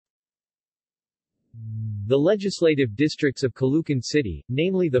The legislative districts of Caloocan City,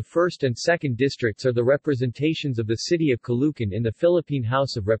 namely the 1st and 2nd districts, are the representations of the city of Caloocan in the Philippine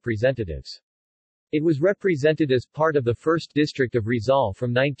House of Representatives. It was represented as part of the 1st District of Rizal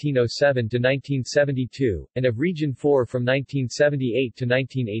from 1907 to 1972, and of Region 4 from 1978 to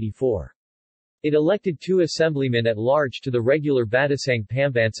 1984. It elected 2 assemblymen at large to the regular Batasang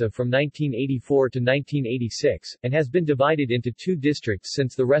Pambansa from 1984 to 1986, and has been divided into 2 districts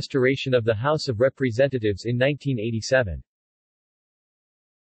since the restoration of the House of Representatives in 1987.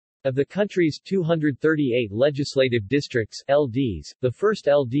 Of the country's 238 legislative districts (LDs), the first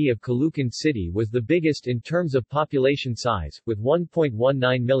LD of Caloocan City was the biggest in terms of population size, with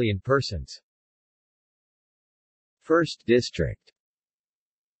 1.19 million persons. First District.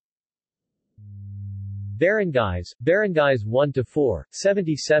 Barangays 1 to 4,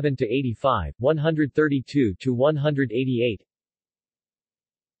 77 to 85, 132 to 188.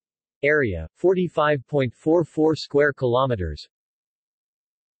 Area 45.44 square kilometers.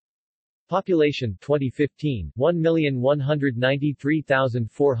 Population 2015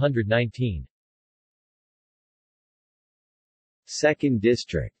 1,193,419. Second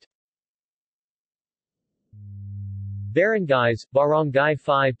District. Barangay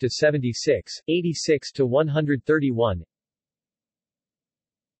 5 to 76, 86 to 131.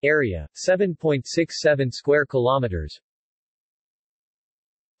 Area 7.67 square kilometers.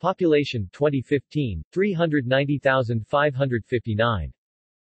 Population 2015 390,559.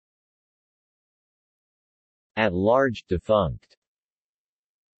 At large, defunct.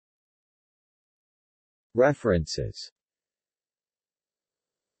 References.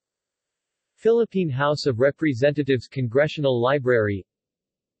 Philippine House of Representatives Congressional Library.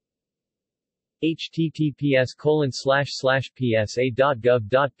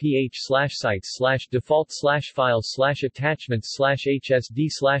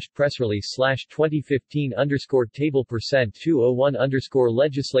 https://psa.gov.ph/sites/default/files/attachments/hsd/press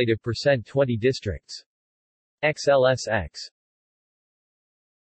release/2015_table%201_legislative%20 districts. XLSX